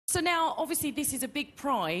So now, obviously, this is a big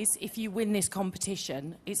prize if you win this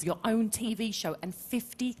competition. It's your own TV show and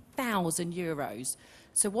 €50,000.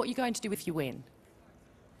 So what are you going to do if you win?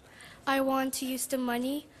 I want to use the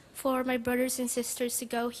money for my brothers and sisters to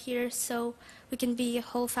go here so we can be a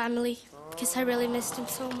whole family, because I really missed them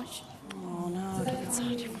so much. Oh, no, that's so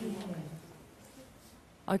different.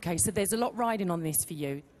 OK, so there's a lot riding on this for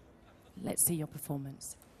you. Let's see your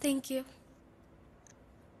performance. Thank you.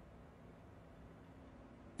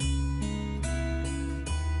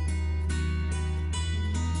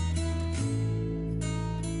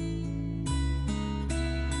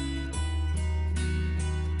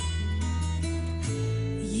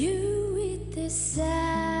 You with the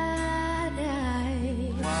sad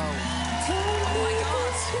eyes. Wow. Don't Oh my be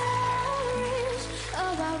discouraged.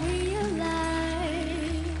 Oh, I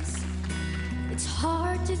realize it's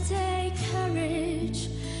hard to take courage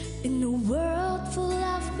in a world full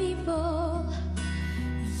of people.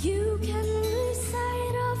 You can lose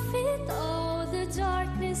sight of it all. The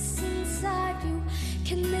darkness inside you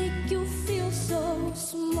can make you feel so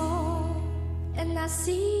small. And I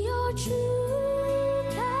see your true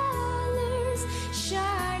colors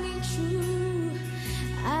shining through.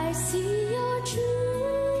 I see your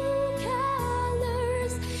true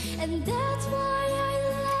colors, and